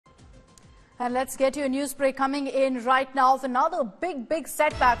And let's get you a news break coming in right now of another big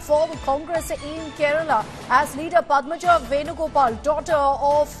setback for the Congress in Kerala as leader Padmaja Venugopal, daughter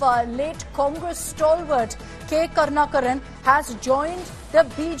of late Congress stalwart K Karunakaran, has joined the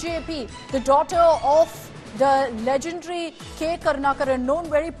BJP. The daughter of the legendary K Karunakaran,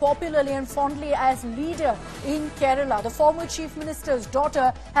 known very popularly and fondly as leader in Kerala. The former Chief Minister's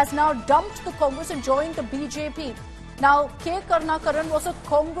daughter has now dumped the Congress and joined the BJP. Now, K Karunakaran was a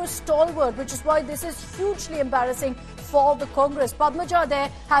Congress stalwart, which is why this is hugely embarrassing for the Congress. Padmaja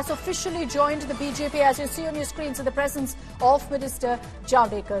there has officially joined the BJP, as you see on your screens, in the presence of Minister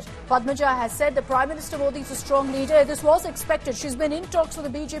Javadekar. Padmaja has said the Prime Minister Modi is a strong leader. This was expected. She's been in talks with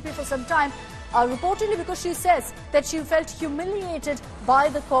the BJP for some time, reportedly because she says that she felt humiliated by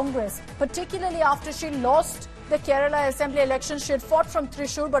the Congress, particularly after she lost the Kerala Assembly elections. She had fought from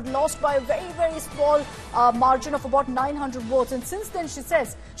Thrissur but lost by a very small margin of about 900 votes. And since then, she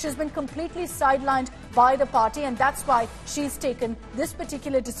says she's been completely sidelined by the party, and that's why she's taken this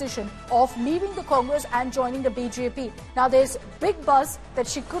particular decision of leaving the Congress and joining the BJP. Now, there's big buzz that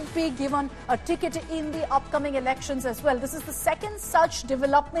she could be given a ticket in the upcoming elections as well. This is the second such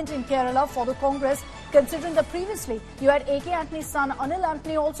development in Kerala for the Congress, considering that previously you had AK Antony's son Anil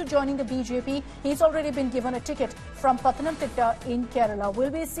Antony also joining the BJP. He's already been given a ticket from Pathanamthitta in Kerala.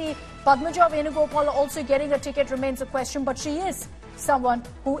 Will we see Padmaja Venugopal also getting a ticket remains a question, but she is someone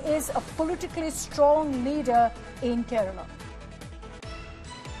who is a politically strong leader in Kerala.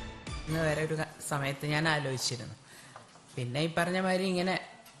 പിന്നെ ഈ പറഞ്ഞ മാതിരി ഇങ്ങനെ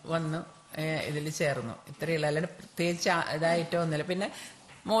വന്നു ഇതിൽ ചേർന്നു ഇത്രയുള്ള അല്ലാണ്ട് പ്രത്യേകിച്ച് ഇതായിട്ടോ ഒന്നുമില്ല. പിന്നെ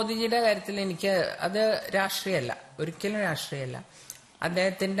മോദിജിയുടെ കാര്യത്തിൽ എനിക്ക് അത് രാഷ്ട്രീയമല്ല, ഒരിക്കലും രാഷ്ട്രീയമല്ല.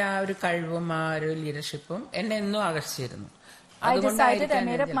 അദ്ദേഹത്തിന്റെ ആ ഒരു കഴിവും ആ ഒരു ലീഡർഷിപ്പും എന്നെ എന്നും ആകർഷിച്ചിരുന്നു. I decided, I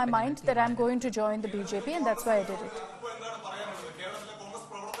made up my mind that I'm going to join the BJP, and that's why I did it.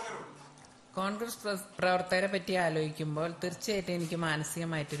 Congress പ്രവർത്തകരെ പറ്റി ആലോചിക്കുമ്പോൾ തീർച്ചയായിട്ടും എനിക്ക്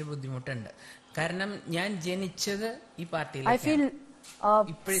മാനസികമായിട്ടൊരു ബുദ്ധിമുട്ടുണ്ട്. കാരണം ഞാൻ ജനിച്ചത് ഈ പാർട്ടിയിലാണ്. I feel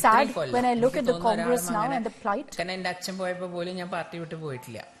sad when I look at the Congress now and the plight. കാരണം എന്റെ അച്ഛൻ പോയപ്പോൾ പോലും ഞാൻ പാർട്ടി വിട്ട്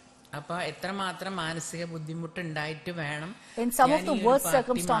പോയിട്ടില്ല. അപ്പൊ എത്രമാത്രം മാനസിക ബുദ്ധിമുട്ട് ഉണ്ടായിട്ട് വേണം. In some of the worst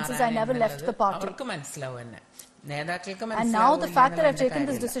circumstances, I never left the party. അവർക്ക് മനസ്സിലാവും എന്നെ. And now the fact that I've taken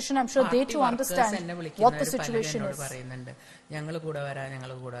this decision, I'm sure they too understand what the situation is.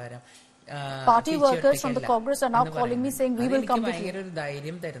 Party workers from the Congress are now calling me saying we will come with you.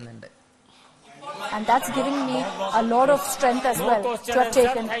 And that's giving me a lot of strength as well to have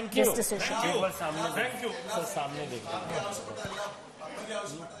taken this decision.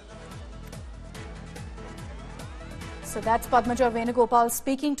 So that's Padmaja Venugopal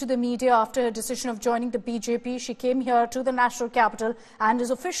speaking to the media after her decision of joining the BJP. She came here to the national capital and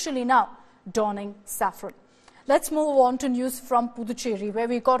is officially now donning saffron. Let's move on to news from Puducherry, where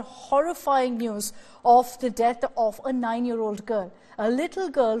we got horrifying news of the death of a 9-year-old girl. A little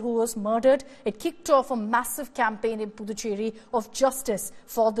girl who was murdered. It kicked off a massive campaign in Puducherry of justice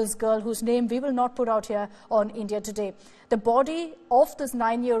for this girl, whose name we will not put out here on India Today. The body of this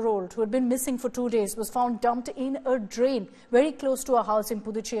 9-year-old, who had been missing for 2 days, was found dumped in a drain very close to a house in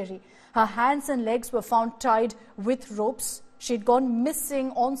Puducherry. Her hands and legs were found tied with ropes. She'd gone missing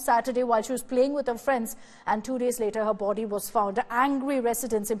on Saturday while she was playing with her friends, and 2 days later her body was found. Angry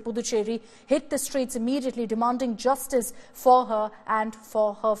residents in Puducherry hit the streets immediately, demanding justice for her and for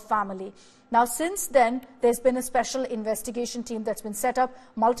her family. Now, since then, there's been a special investigation team that's been set up,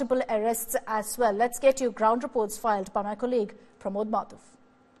 multiple arrests as well. Let's get you ground reports filed by my colleague Pramod Madhav.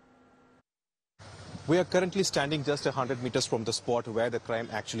 We are currently standing just 100 meters from the spot where the crime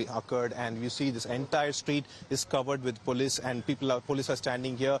actually occurred, and you see this entire street is covered with police, and police are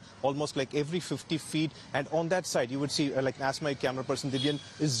standing here almost like every 50 feet. And on that side, you would see, like as my camera person Divyan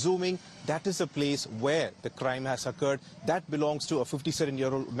is zooming, that is a place where the crime has occurred. That belongs to a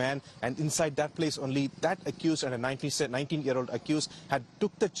 57-year-old man, and inside that place only that accused and a 19-year-old accused had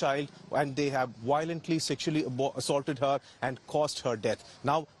took the child, and they have violently sexually assaulted her and caused her death.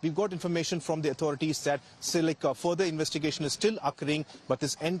 Now, we've got information from the authorities that further investigation is still occurring, but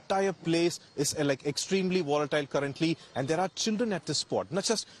this entire place is extremely volatile currently, and there are children at this spot. Not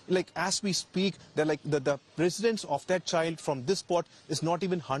just as we speak, they're the residence of that child from this spot is not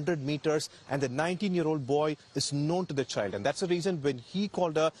even 100 meters, and the 19-year-old boy is known to the child, and that's the reason when he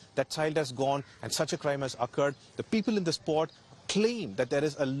called her, that child has gone and such a crime has occurred. The people in the spot claim that there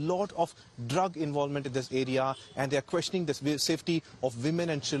is a lot of drug involvement in this area, and they are questioning the safety of women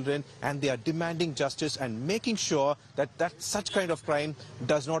and children, and they are demanding justice and making sure that such kind of crime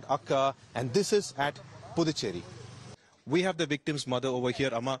does not occur. And this is at Puducherry. We have the victim's mother over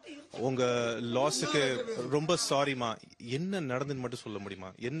here. Amma, unga loss ku romba sorry ma. Enna nadandhu mattum solla mudiyuma?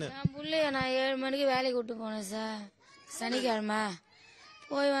 Enna? என் புள்ளைய நான் 7 மணிக்கு வேலைக்கு விட்டு போனேன் sir. சனிக்கிழமை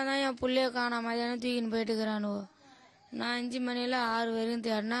போய் வந்தா என் புள்ளைய காணாம மதியானம் தூக்கின்னு போயிட்டுக்கிறானு. நான் 5 மணியில் 6 வரைக்கும்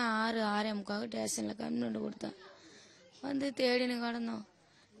தேடினா 6:45 ஸ்டேஷனில் கம்ப்ளைண்ட் கொடுத்தேன். வந்து தேடின்னு கிடந்தோம்.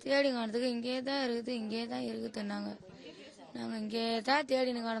 தேடி கிடந்துக்கு இங்கே தான் இருக்குதுன்னாங்க. நாங்கள் இங்கே தான்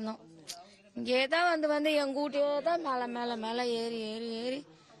தேடின்னு கிடந்தோம். இங்கே தான் வந்து எங்கள் வீட்டே தான் மேலே ஏறி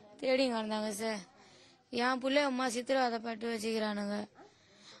தேடி கிடந்தாங்க சார். என் பிள்ளை அம்மா சித்திரவதைப்பட்டு வச்சுக்கிறானுங்க.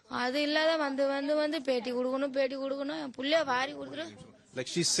 அது இல்லாத வந்து பேட்டி கொடுக்கணும் என் பிள்ளைய வாரி கொடுக்குறேன். Like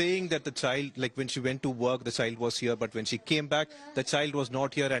she's saying that the child, like when she went to work, the child was here, but when she came back, the child was not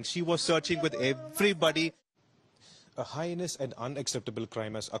here, and she was searching with everybody. A heinous and unacceptable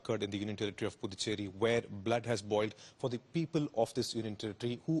crime has occurred in the Union Territory of Puducherry, where blood has boiled for the people of this Union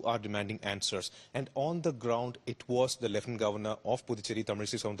Territory who are demanding answers. And on the ground, it was the Lieutenant Governor of Puducherry,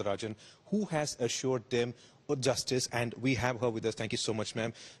 Tamilisai Soundararajan, who has assured them of justice, and we have her with us. Thank you so much,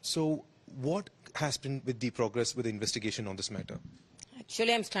 ma'am. So, what has been with the progress with the investigation on this matter?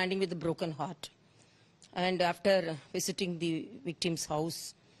 Actually, I'm standing with a broken heart. And after visiting the victim's house,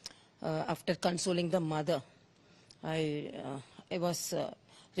 after consoling the mother, I was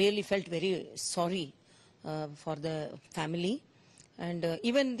really felt very sorry for the family, and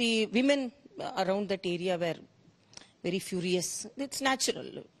even the women around that area were very furious. It's natural,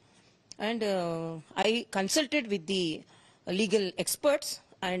 and I consulted with the legal experts,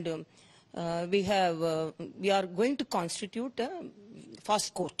 and we are going to constitute a fast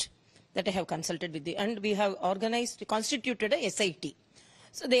court that I have consulted with and we have constituted a SIT.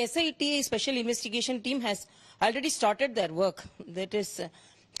 So the SIT, Special Investigation Team, has already started their work. That is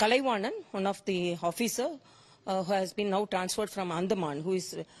Kalaivanan, one of the officer who has been now transferred from Andaman, who is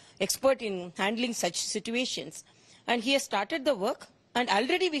expert in handling such situations. And he has started the work, and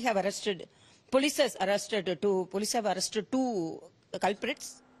already we have arrested, police have arrested two culprits.